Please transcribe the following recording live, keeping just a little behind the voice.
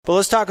But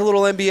let's talk a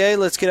little NBA.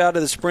 Let's get out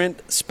of the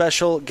Sprint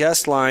special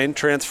guest line.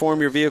 Transform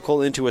your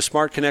vehicle into a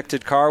smart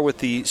connected car with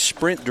the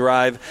Sprint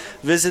Drive.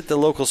 Visit the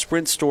local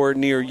Sprint store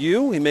near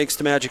you. He makes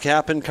the magic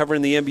happen,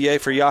 covering the NBA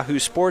for Yahoo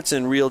Sports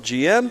and Real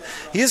GM.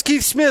 He is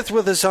Keith Smith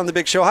with us on the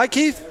Big Show. Hi,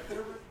 Keith.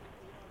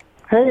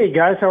 Hey,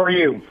 guys. How are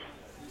you?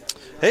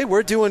 Hey,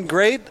 we're doing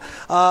great.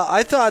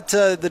 I thought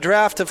the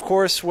draft, of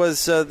course,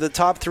 was the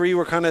top three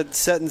were kind of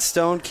set in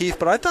stone, Keith,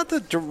 but I thought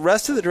the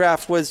rest of the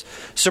draft was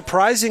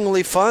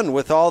surprisingly fun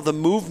with all the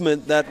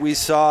movement that we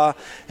saw,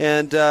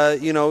 and,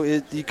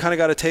 you kind of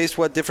got a taste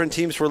what different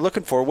teams were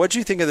looking for. What did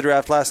you think of the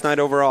draft last night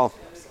overall?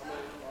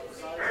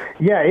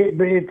 Yeah,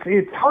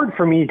 it's hard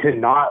for me to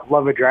not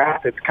love a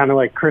draft. It's kind of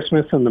like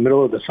Christmas in the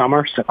middle of the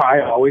summer, so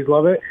I always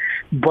love it.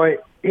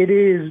 But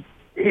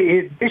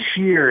this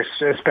year,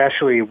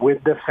 especially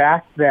with the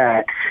fact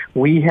that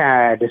we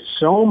had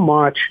so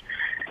much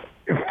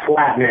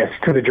flatness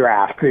to the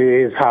draft,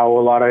 is how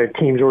a lot of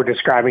teams were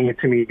describing it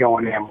to me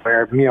going in,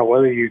 where,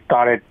 whether you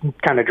thought it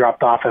kind of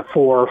dropped off at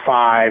 4 or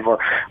 5 or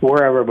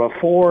wherever, but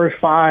 4 or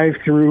 5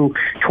 through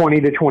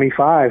 20 to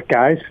 25,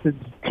 guys, the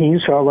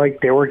teams felt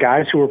like there were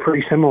guys who were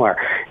pretty similar.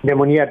 And then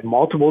when you had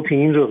multiple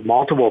teams with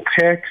multiple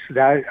picks,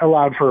 that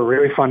allowed for a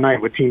really fun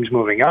night with teams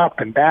moving up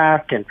and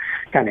back and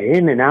kind of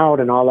in and out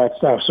and all that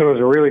stuff. So it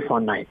was a really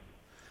fun night.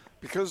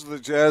 Because the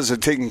Jazz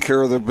had taken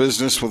care of their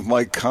business with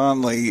Mike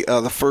Conley,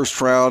 the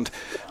first round,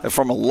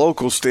 from a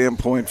local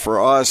standpoint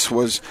for us,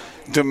 was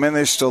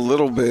diminished a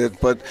little bit.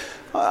 But,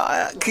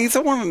 Keith, I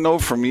want to know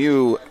from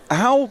you,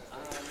 how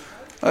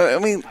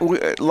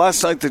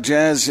last night the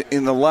Jazz,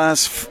 in the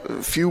last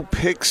few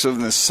picks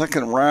of the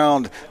second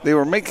round, they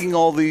were making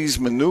all these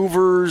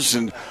maneuvers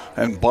and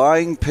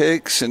buying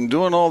picks and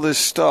doing all this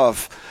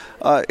stuff.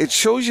 It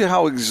shows you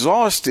how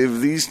exhaustive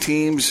these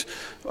teams,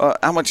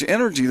 how much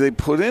energy they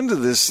put into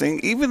this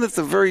thing, even at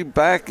the very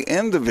back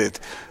end of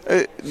it.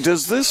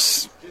 Does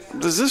this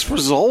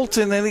result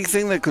in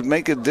anything that could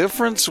make a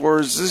difference, or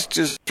is this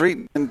just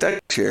straight in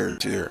deck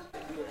chairs here?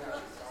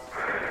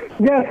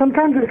 Yeah,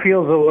 sometimes it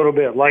feels a little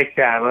bit like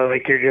that,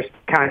 like you're just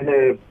kind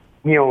of,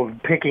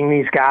 picking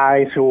these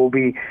guys who will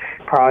be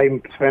probably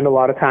spend a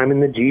lot of time in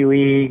the G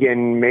League,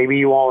 and maybe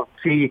you won't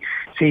see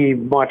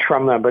much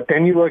from them. But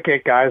then you look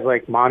at guys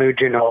like Manu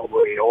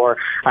Ginobili or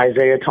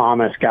Isaiah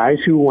Thomas, guys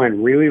who went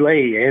really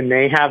late, and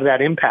they have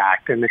that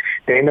impact, and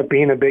they end up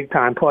being a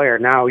big-time player.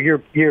 Now,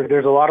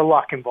 there's a lot of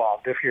luck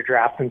involved if you're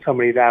drafting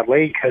somebody that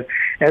late, because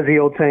as the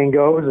old saying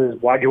goes,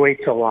 is why'd you wait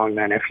so long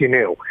then if you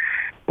knew?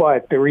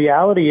 But the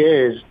reality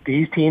is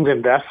these teams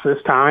invest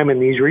this time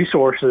and these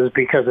resources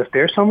because if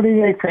there's somebody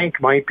they think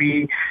might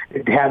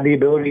have the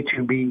ability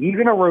to be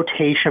even a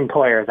rotation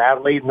player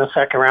that late in the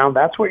second round,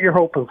 that's what you're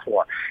hoping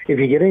for. If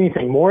you get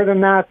anything more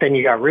than that, then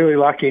you got really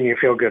lucky and you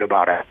feel good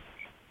about it.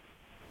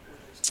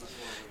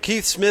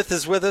 Keith Smith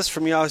is with us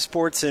from Yahoo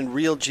Sports and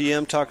Real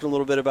GM, talking a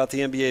little bit about the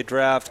NBA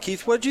draft.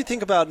 Keith, what did you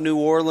think about New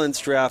Orleans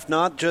draft?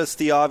 Not just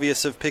the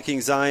obvious of picking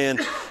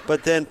Zion,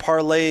 but then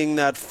parlaying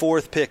that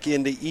fourth pick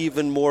into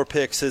even more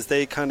picks as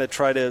they kind of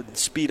try to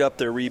speed up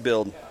their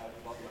rebuild.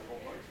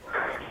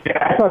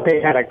 Yeah, I thought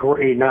they had a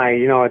great night.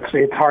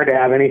 It's hard to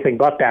have anything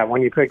but that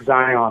when you pick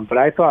Zion. But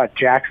I thought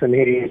Jackson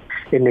Higgins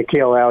and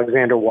Nickeil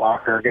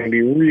Alexander-Walker are going to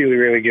be really,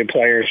 really good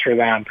players for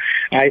them.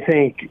 I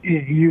think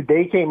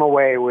they came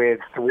away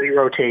with 3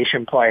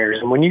 rotation players.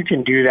 And when you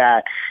can do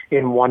that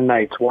in one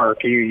night's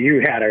work,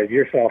 you had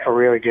yourself a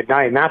really good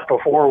night. And that's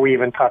before we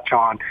even touch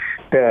on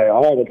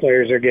all the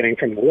players they're getting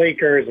from the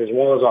Lakers as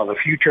well as all the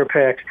future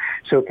picks.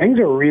 So things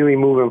are really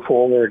moving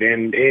forward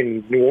in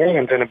New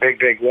Orleans in a big,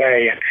 big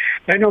way. And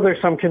I know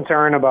there's some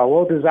concern about,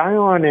 well, does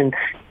Zion and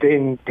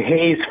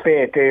Hayes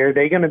fit? Are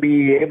they going to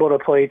be able to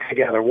play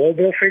together? Well,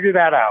 they'll figure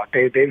that out.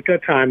 They've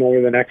got time over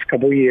the next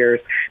couple of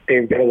years.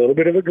 They've got a little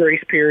bit of a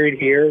grace period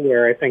here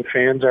where I think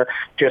fans are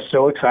just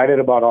so excited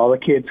about all the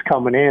kids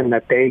coming in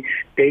that they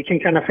can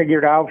kind of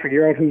figure out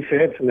who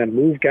fits and then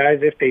move guys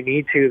if they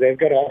need to. They've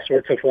got all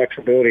sorts of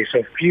flexibility.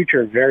 So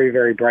future very,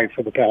 very bright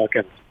for the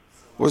Pelicans.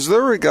 Was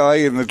there a guy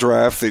in the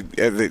draft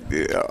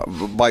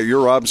that by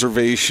your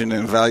observation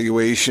and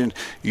evaluation,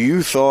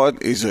 you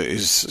thought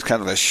is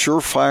kind of a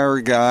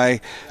surefire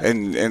guy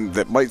and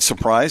that might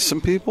surprise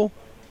some people?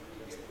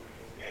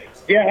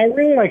 Yeah, I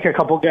really like a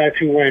couple guys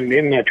who went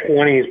in the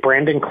 20s.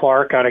 Brandon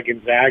Clark out of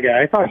Gonzaga.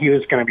 I thought he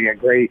was going to be a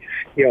great,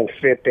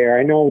 fit there.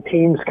 I know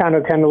teams kind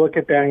of tend to look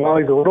at that and,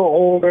 he's a little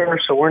older,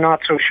 so we're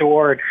not so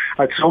sure.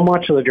 So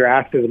much of the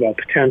draft is about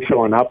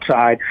potential and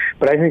upside,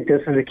 but I think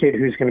this is a kid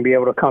who's going to be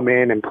able to come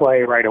in and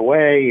play right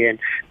away and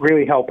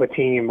really help a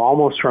team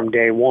almost from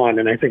day one,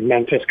 and I think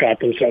Memphis got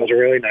themselves a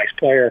really nice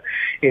player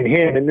in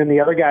him. And then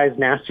the other guy is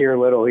Nasir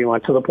Little. He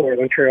went to the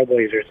Portland Trail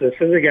Blazers. This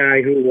is a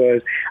guy who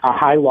was a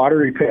high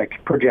lottery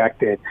pick projected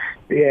expected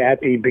at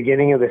the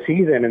beginning of the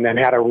season, and then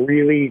had a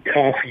really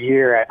tough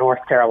year at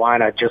North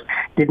Carolina. Just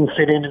didn't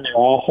fit in their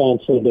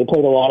offense. So they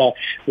played a lot of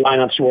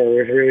lineups where it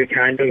was really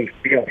kind of,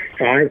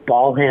 5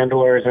 ball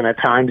handlers, and at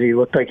times he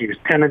looked like he was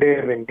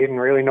tentative and didn't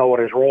really know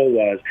what his role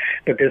was.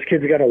 But this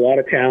kid's got a lot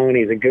of talent.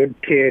 He's a good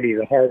kid. He's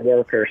a hard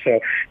worker. So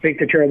I think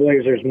the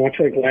Trailblazers, much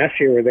like last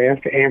year where they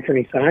asked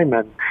Anthony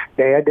Simon,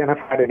 they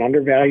identified an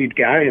undervalued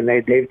guy, and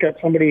they've got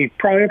somebody,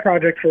 probably a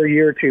project for a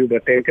year or two,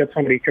 but they've got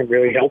somebody who can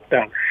really help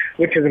them,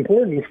 which is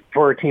important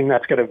for a team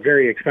that's got a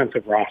very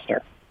expensive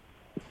roster.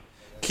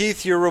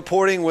 Keith, your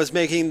reporting was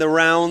making the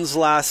rounds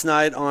last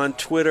night on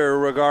Twitter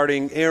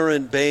regarding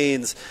Aaron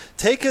Baines.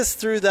 Take us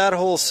through that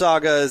whole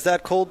saga. Is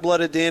that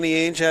cold-blooded Danny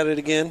Ainge at it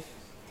again?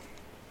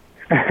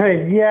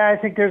 Yeah,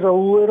 I think there's a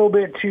little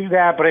bit to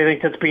that, but I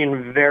think that's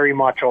being very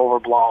much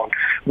overblown.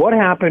 What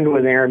happened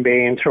with Aaron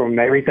Baines, from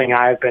everything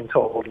I've been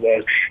told,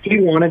 was he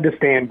wanted to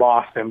stay in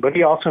Boston, but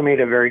he also made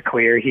it very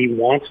clear he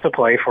wants to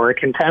play for a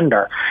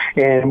contender.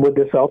 And with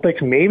the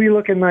Celtics maybe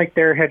looking like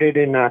they're headed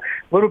in a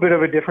little bit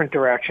of a different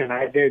direction,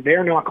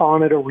 they're not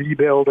calling it a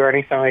rebuild or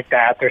anything like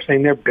that. They're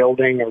saying they're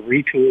building or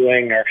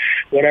retooling or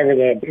whatever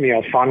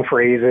the fun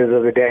phrases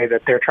of the day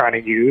that they're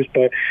trying to use.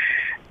 But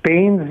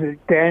Baines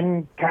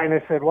then kind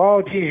of said,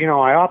 well, geez,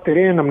 I opted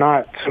in. I'm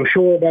not so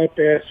sure about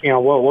this.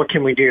 What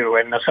can we do?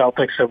 And the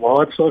Celtics said, well,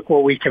 let's look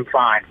what we can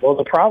find. Well,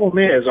 the problem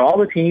is all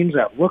the teams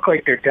that look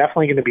like they're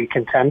definitely going to be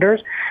contenders,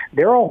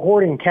 they're all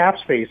hoarding cap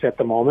space at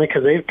the moment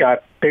because they've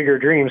got bigger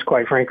dreams,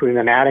 quite frankly,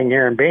 than adding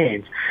Aaron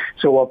Baines.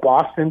 So what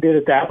Boston did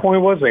at that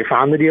point was they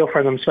found the deal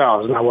for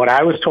themselves. Now, what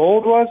I was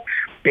told was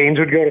Baines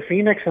would go to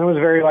Phoenix, and it was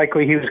very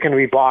likely he was going to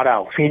be bought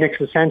out. Phoenix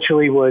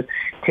essentially was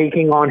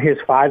taking on his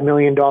 $5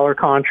 million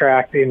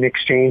contract in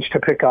exchange to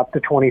pick up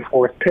the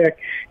 24th pick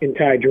in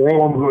Ty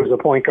Jerome, who is a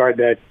point guard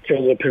that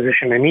fills a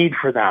position of need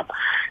for them.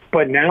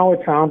 But now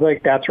it sounds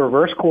like that's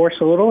reverse course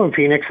a little, and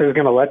Phoenix is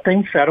going to let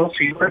things settle,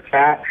 see where it's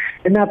at,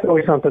 and that's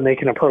always something they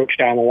can approach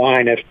down the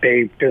line if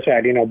they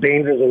decide,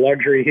 Baines is a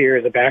luxury here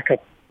as a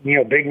backup,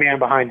 big man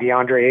behind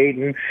DeAndre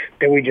Ayton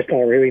that we just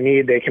don't really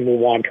need. They can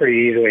move on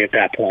pretty easily at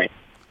that point.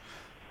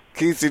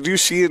 Keith, did you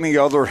see any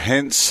other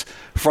hints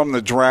from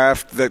the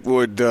draft that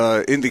would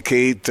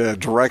indicate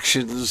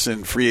directions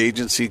and free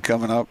agency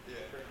coming up?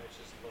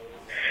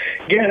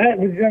 Yeah,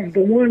 the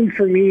one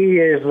for me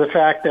is the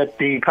fact that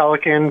the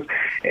Pelicans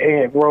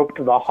roped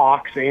the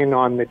Hawks in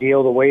on the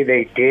deal the way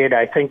they did.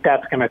 I think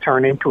that's going to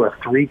turn into a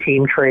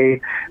 3-team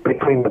trade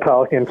between the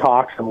Pelicans,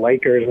 Hawks, and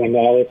Lakers when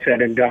all is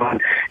said and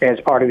done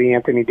as part of the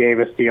Anthony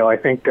Davis deal. I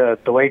think the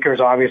Lakers,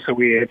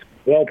 obviously, it's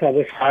well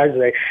publicized.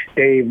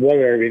 They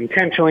whether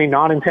intentionally,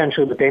 not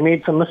intentionally, but they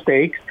made some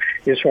mistakes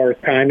as far as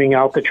timing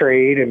out the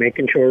trade and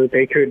making sure that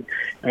they could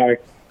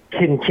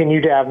continue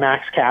to have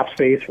max cap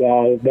space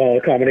while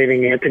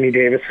accommodating Anthony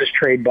Davis's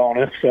trade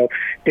bonus. So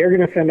they're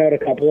going to send out a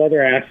couple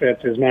other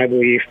assets, is my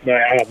belief.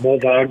 Mo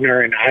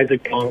Wagner and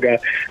Isaac Bonga,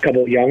 a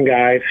couple of young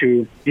guys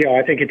who,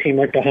 I think a team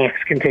like the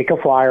Hawks can take a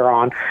flyer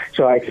on.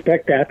 So I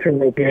expect that to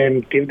rope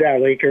in, give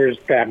that Lakers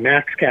that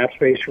max cap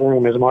space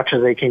room as much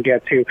as they can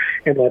get to,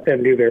 and let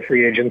them do their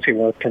free agency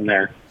work from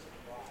there.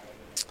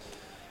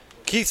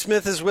 Keith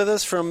Smith is with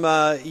us from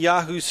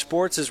Yahoo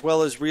Sports as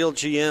well as Real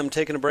GM.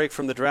 Taking a break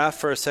from the draft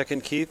for a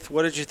second, Keith.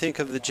 What did you think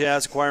of the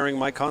Jazz acquiring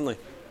Mike Conley?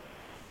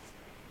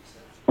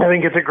 I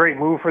think it's a great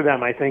move for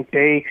them. I think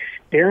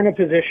they're in a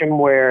position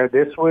where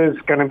this was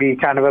going to be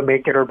kind of a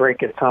make it or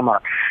break it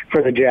summer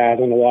for the Jazz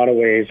in a lot of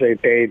ways.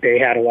 They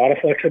had a lot of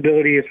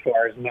flexibility as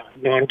far as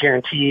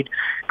non-guaranteed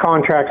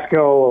contracts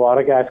go. A lot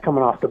of guys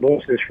coming off the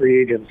books as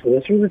free agents. So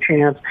this was a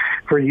chance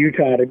for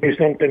Utah to do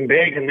something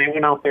big, and they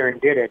went out there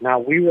and did it. Now,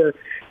 we were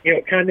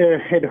kind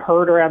of had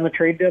heard around the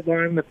trade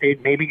deadline that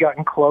they'd maybe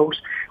gotten close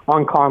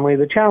on Conley.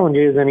 The challenge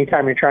is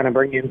anytime you're trying to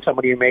bring in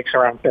somebody who makes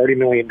around $30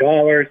 million,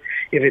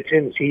 if it's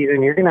in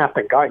season, you're going to have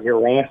to gut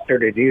your roster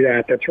to do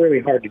that. That's really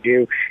hard to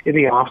do in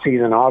the off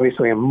season.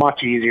 Obviously, a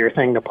much easier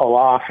thing to pull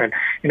off. And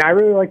I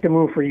really like the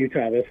move for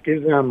Utah. This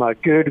gives them a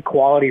good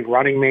quality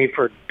running mate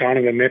for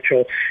Donovan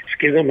Mitchell. This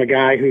gives them a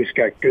guy who's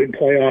got good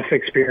playoff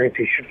experience.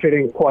 He should fit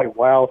in quite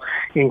well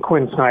in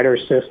Quinn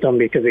Snyder's system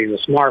because he's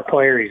a smart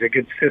player. He's a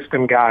good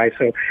system guy.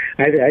 So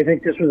I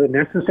think this was a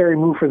necessary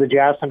move for the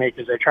Jazz to make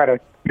as they try to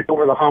get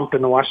over the hump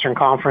in the Western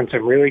Conference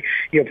and really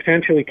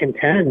potentially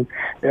contend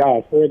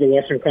for the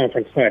Western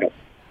Conference title.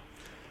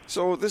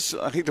 So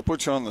I hate to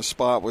put you on the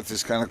spot with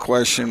this kind of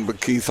question, but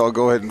Keith, I'll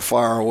go ahead and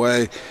fire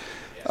away.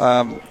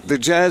 The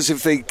Jazz,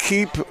 if they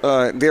keep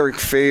Derek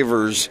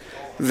Favors,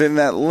 then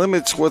that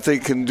limits what they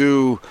can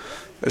do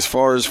as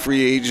far as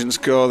free agents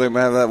go. They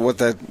might have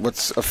what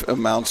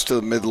amounts to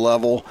the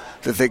mid-level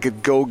that they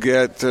could go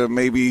get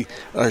maybe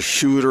a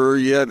shooter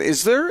yet.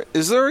 Is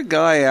there a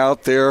guy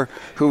out there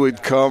who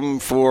would come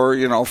for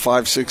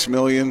 $5-6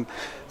 million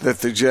that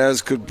the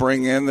Jazz could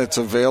bring in that's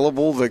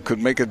available that could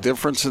make a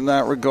difference in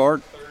that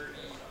regard?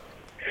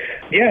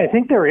 Yeah, I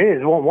think there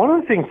is. Well, one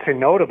of the things to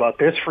note about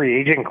this free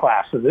agent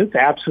class is it's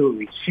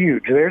absolutely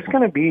huge. There's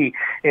going to be,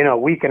 in a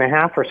week and a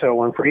half or so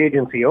when free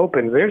agency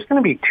opens, there's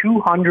going to be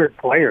 200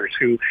 players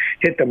who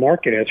hit the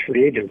market as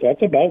free agents.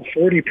 That's about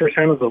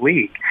 40% of the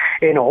league.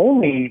 And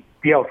only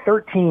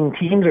 13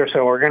 teams or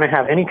so are going to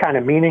have any kind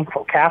of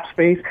meaningful cap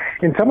space,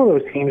 and some of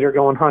those teams are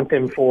going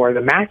hunting for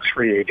the max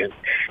free agents.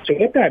 So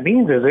what that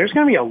means is there's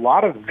going to be a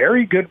lot of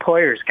very good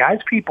players, guys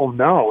people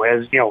know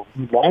as,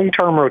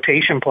 long-term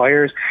rotation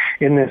players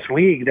in this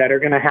league that are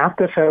going to have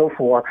to settle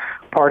for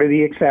part of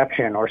the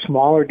exception or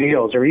smaller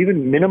deals or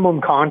even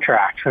minimum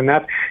contracts. And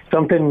that's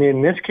something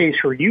in this case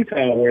for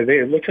Utah where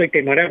it looks like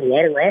they might have a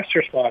lot of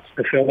roster spots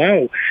to fill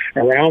out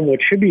around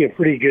what should be a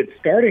pretty good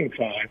starting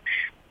five.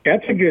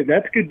 That's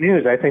good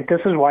news. I think this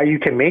is why you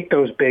can make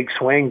those big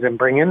swings and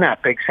bring in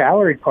that big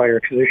salaried player,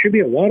 because there should be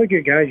a lot of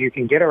good guys you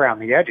can get around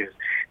the edges.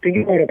 Think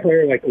about a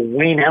player like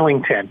Wayne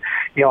Ellington.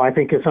 I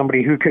think is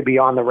somebody who could be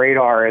on the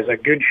radar as a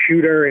good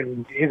shooter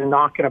and is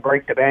not going to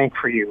break the bank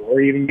for you, or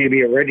even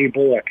maybe a Reggie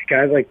Bullock.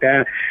 Guys like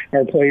that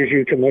are players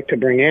you can look to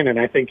bring in, and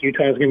I think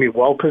Utah's going to be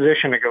well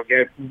positioned to go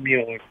get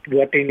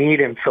what they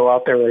need and fill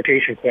out their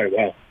rotation quite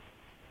well.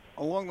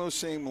 Along those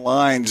same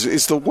lines,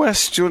 is the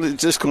West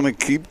just going to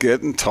keep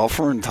getting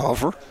tougher and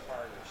tougher?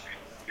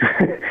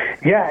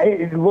 Yeah,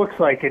 it looks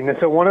like it. And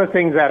so one of the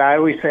things that I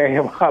always say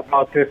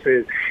about this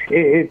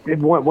is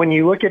when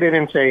you look at it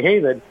and say, hey,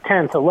 the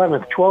 10th,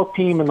 11th, 12th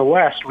team in the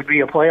West would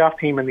be a playoff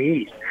team in the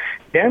East.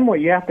 Then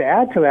what you have to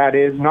add to that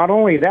is not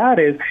only that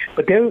is,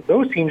 but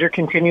those teams are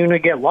continuing to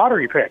get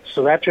lottery picks.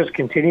 So that just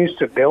continues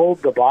to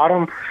build the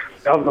bottom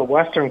of the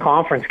Western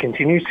Conference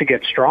continues to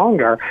get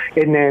stronger,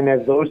 and then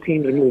as those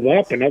teams move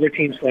up, another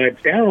team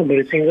slides down, but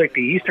it seems like the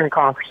Eastern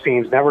Conference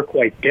teams never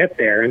quite get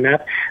there, and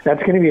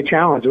that's going to be a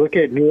challenge. Look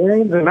at New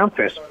Orleans and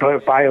Memphis,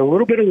 but by a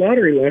little bit of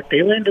lottery luck,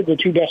 they landed the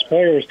two best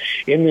players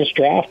in this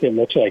draft, it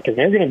looks like, and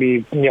they're going to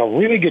be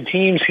really good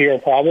teams here,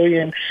 probably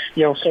in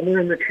somewhere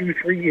in the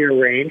 2-3 year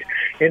range,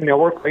 and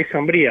they'll replace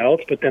somebody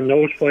else, but then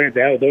those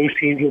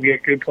teams will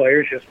get good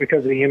players just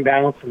because of the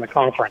imbalance in the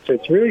conference.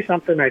 It's really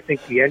something I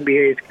think the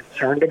NBA is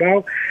concerned about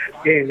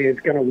and is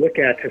going to look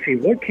at to see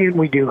what can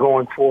we do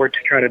going forward to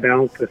try to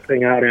balance this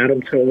thing out.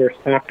 Adam Silver's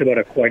talked about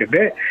it quite a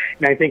bit,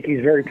 and I think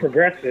he's very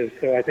progressive.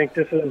 So I think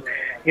this is,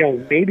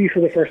 maybe for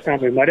the first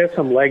time we might have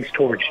some legs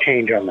towards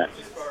change on this.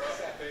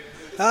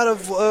 Out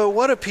of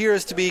what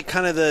appears to be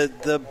kind of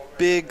the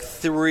big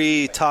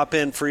three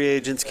top-end free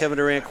agents, Kevin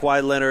Durant,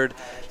 Kawhi Leonard,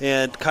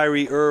 and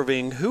Kyrie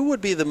Irving, who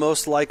would be the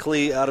most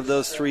likely out of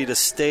those three to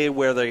stay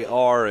where they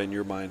are in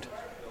your mind?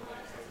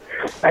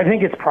 I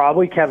think it's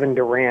probably Kevin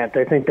Durant.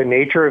 I think the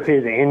nature of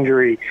his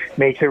injury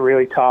makes it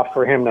really tough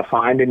for him to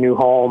find a new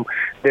home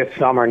this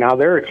summer. Now,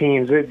 there are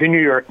teams, the New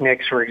York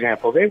Knicks, for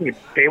example,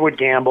 they would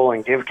gamble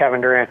and give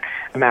Kevin Durant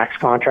a max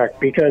contract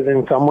because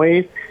in some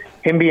ways,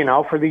 him being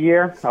out for the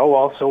year,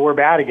 so we're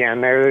bad again.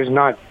 There's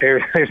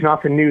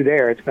nothing new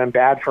there. It's been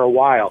bad for a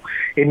while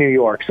in New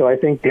York. So I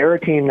think they're a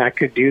team that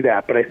could do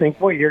that. But I think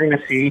what you're going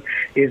to see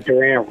is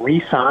Durant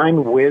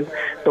re-sign with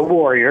the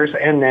Warriors,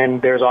 and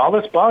then there's all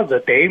this buzz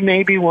that they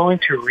may be willing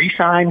to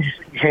re-sign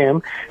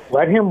him,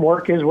 let him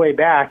work his way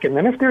back, and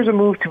then if there's a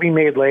move to be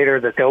made later,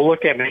 that they'll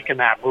look at making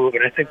that move.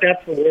 And I think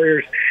that's the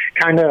Warriors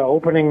kind of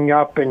opening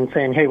up and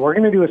saying, hey, we're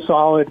going to do a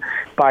solid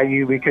by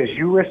you because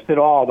you risked it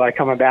all by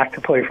coming back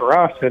to play for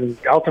us and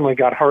ultimately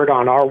got hurt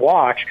on our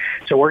watch,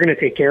 so we're going to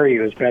take care of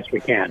you as best we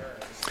can.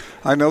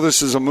 I know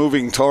this is a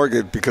moving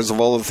target because of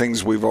all the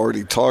things we've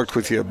already talked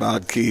with you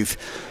about, Keith,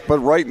 but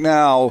right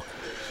now,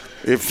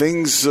 if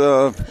things,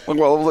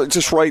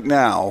 just right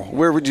now,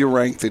 where would you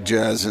rank the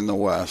Jazz in the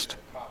West?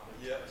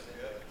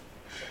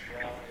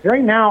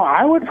 Right now,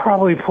 I would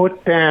probably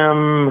put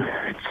them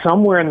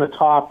somewhere in the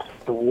top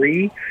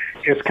three,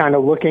 just kind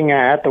of looking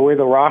at the way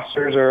the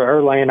rosters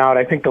are laying out.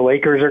 I think the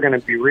Lakers are going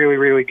to be really,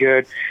 really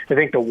good. I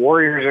think the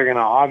Warriors are going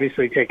to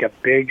obviously take a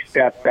big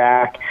step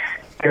back.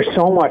 There's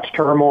so much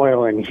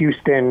turmoil in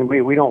Houston.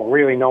 We don't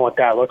really know what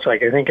that looks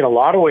like. I think in a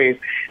lot of ways,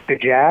 the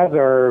Jazz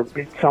are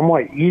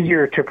somewhat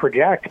easier to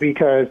project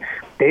because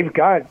they've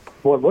got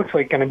what looks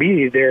like going to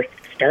be their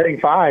starting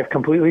five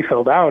completely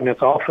filled out, and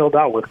it's all filled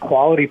out with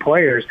quality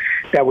players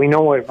that we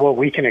know what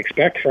we can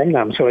expect from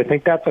them. So I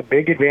think that's a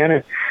big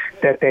advantage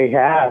that they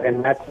have,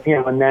 and that's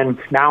and then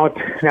now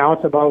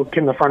it's about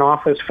can the front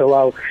office fill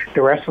out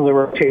the rest of the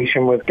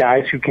rotation with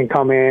guys who can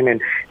come in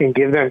and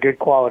give them good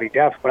quality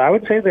depth. But I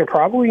would say they're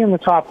probably in the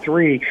top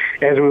three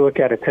as we look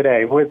at it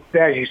today. With,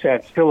 as you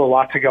said, still a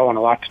lot to go and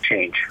a lot to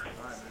change.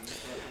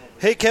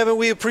 Hey, Kevin,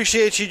 we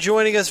appreciate you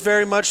joining us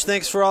very much.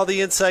 Thanks for all the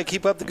insight.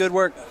 Keep up the good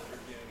work.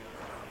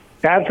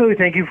 Absolutely.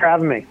 Thank you for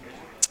having me.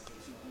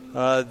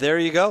 There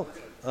you go.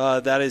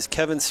 That is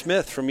Kevin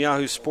Smith from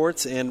Yahoo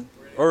Sports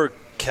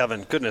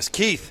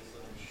Keith.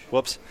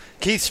 Whoops.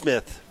 Keith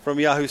Smith from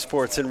Yahoo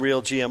Sports and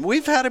Real GM.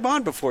 We've had him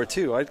on before,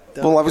 too. I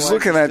was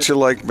looking at you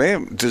like,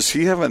 man, does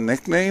he have a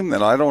nickname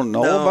that I don't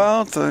know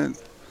about?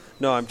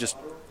 No, I'm just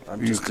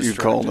you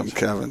called him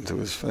Kevin to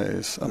his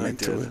face.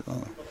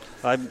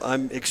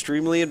 I'm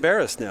extremely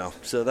embarrassed now.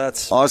 So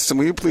that's Austin.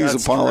 Will you please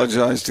that's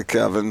apologize to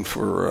Kevin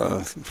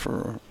for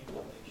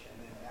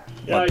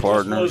my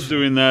partner? I was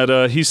doing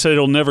that. He said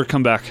he'll never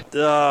come back.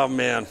 Oh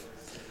man.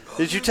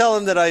 Did you tell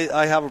him that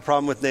I have a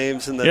problem with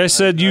names? And that I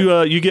said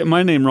you get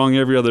my name wrong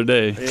every other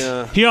day.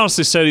 Yeah. He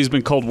honestly said he's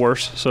been called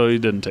worse, so he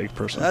didn't take it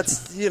personally.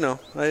 That's,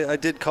 I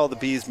did call the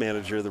Bees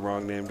manager the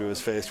wrong name to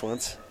his face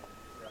once.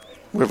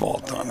 We've all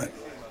done it.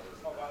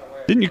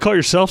 Didn't you call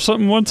yourself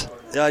something once?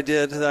 Yeah, I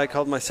did. I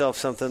called myself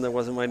something that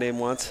wasn't my name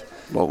once.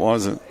 What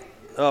was it?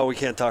 Oh, we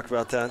can't talk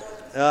about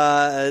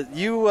that.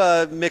 You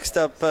mixed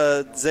up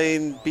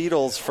Zane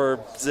Beatles for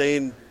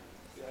Zane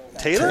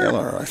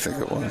Taylor? I think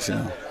it was,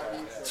 yeah.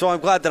 So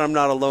I'm glad that I'm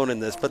not alone in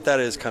this, but that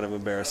is kind of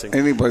embarrassing.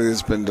 Anybody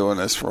that's been doing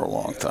this for a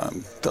long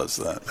time does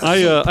that.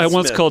 I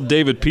once called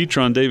David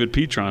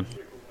Petron,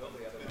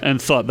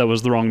 and thought that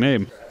was the wrong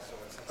name.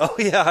 Oh,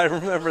 yeah, I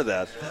remember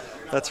that.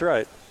 That's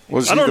right.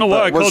 I don't know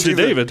why I called you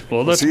David.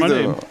 Well, that's my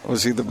name.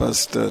 Was he the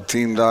best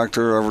team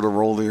doctor ever to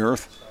roll the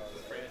earth?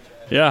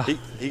 Yeah.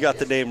 He got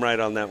the name right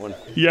on that one.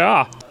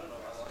 Yeah.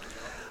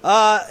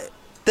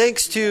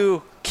 Thanks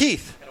to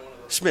Keith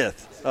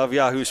Smith of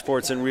Yahoo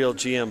Sports and Real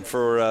GM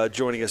for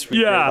joining us. We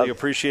greatly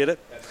appreciate it.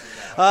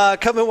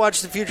 Come and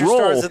watch the future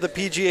stars of the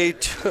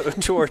PGA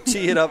Tour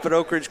tee it up at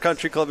Oak Ridge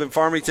Country Club in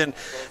Farmington,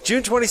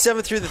 June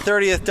 27th through the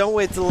 30th. Don't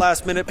wait till the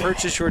last minute.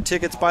 Purchase your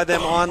tickets. Buy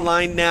them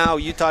online now,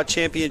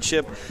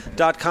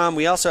 UtahChampionship.com.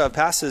 We also have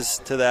passes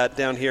to that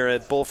down here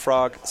at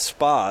Bullfrog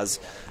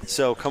Spas.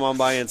 So come on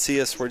by and see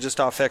us. We're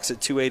just off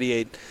exit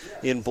 288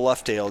 in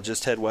Bluffdale.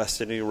 Just head west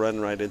and you run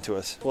right into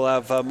us. We'll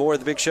have more of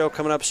the big show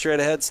coming up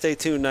straight ahead. Stay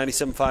tuned,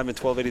 97.5 and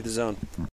 1280 The Zone.